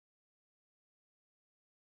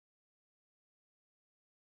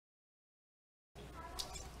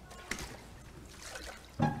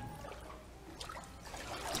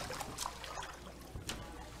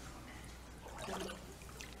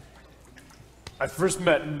I first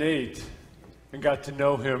met Nate and got to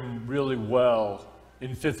know him really well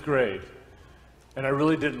in 5th grade. And I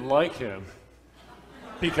really didn't like him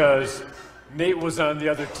because Nate was on the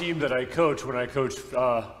other team that I coached when I coached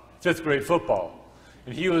 5th grade football.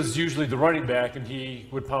 And he was usually the running back, and he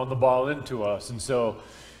would pound the ball into us. And so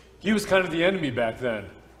he was kind of the enemy back then.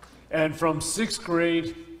 And from 6th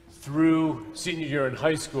grade through senior year in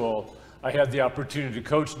high school, I had the opportunity to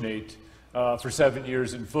coach Nate for 7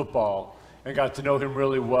 years in football and got to know him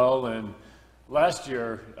really well. And last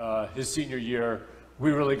year, his senior year, we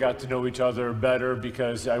really got to know each other better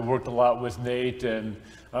because I worked a lot with Nate, and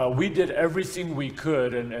we did everything we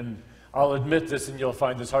could, and I'll admit this, and you'll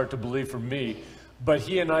find this hard to believe from me, but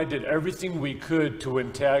he and I did everything we could to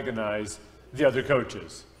antagonize the other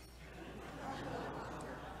coaches.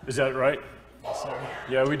 Is that right? Yes, sir.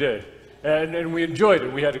 Yeah, we did. And we enjoyed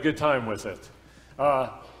it. We had a good time with it.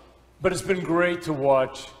 But it's been great to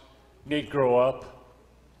watch Nate grow up,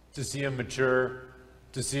 to see him mature,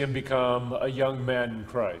 to see him become a young man in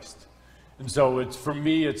Christ. And so for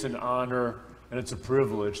me, it's an honor and it's a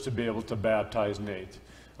privilege to be able to baptize Nate.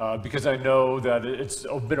 Because I know that it's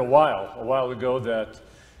been a while ago that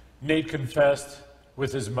Nate confessed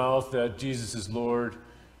with his mouth that Jesus is Lord,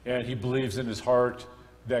 and he believes in his heart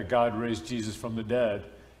that God raised Jesus from the dead.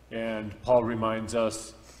 And Paul reminds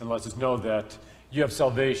us and lets us know that you have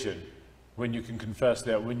salvation when you can confess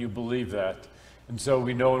that, when you believe that. And so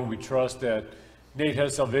we know and we trust that Nate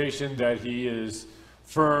has salvation, that he is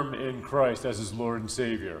firm in Christ as his Lord and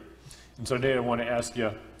Savior. And so Nate, I want to ask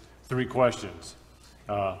you 3 questions.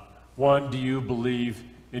 1, do you believe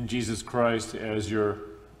in Jesus Christ as your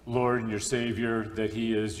Lord and your Savior, that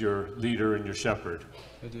he is your leader and your shepherd?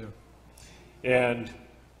 I do. And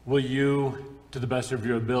will you, to the best of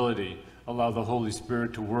your ability, allow the Holy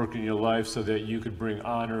Spirit to work in your life so that you could bring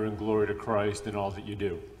honor and glory to Christ in all that you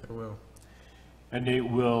do? I will. And Nate,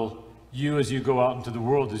 will you, as you go out into the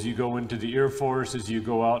world, as you go into the Air Force, as you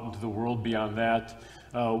go out into the world beyond that,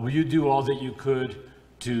 will you do all that you could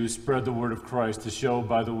to spread the word of Christ, to show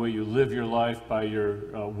by the way you live your life, by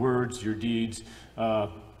your words, your deeds,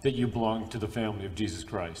 that you belong to the family of Jesus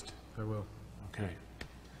Christ? I will. Okay.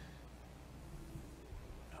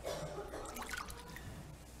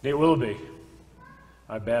 Nate Willoughby,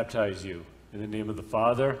 I baptize you in the name of the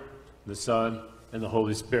Father, the Son, and the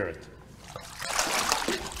Holy Spirit.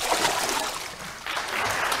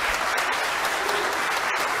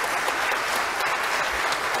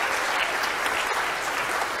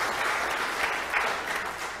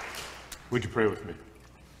 Would you pray with me?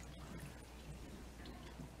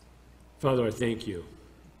 Father, I thank you.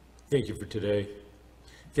 Thank you for today.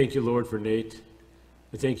 Thank you, Lord, for Nate.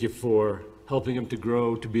 I thank you for helping him to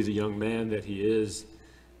grow to be the young man that he is,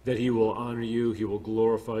 that he will honor you, he will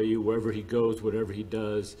glorify you wherever he goes, whatever he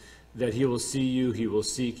does, that he will see you, he will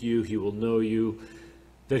seek you, he will know you,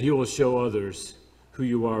 that he will show others who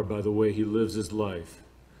you are by the way he lives his life.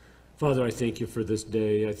 Father, I thank you for this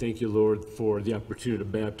day. I thank you, Lord, for the opportunity to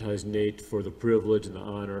baptize Nate, for the privilege and the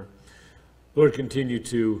honor. Lord, continue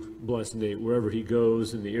to bless Nate wherever he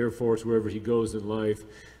goes, in the Air Force, wherever he goes in life,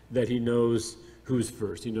 that he knows who's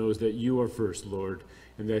first. He knows that you are first, Lord,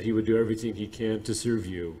 and that he would do everything he can to serve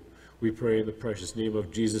you. We pray in the precious name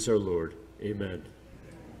of Jesus our Lord. Amen.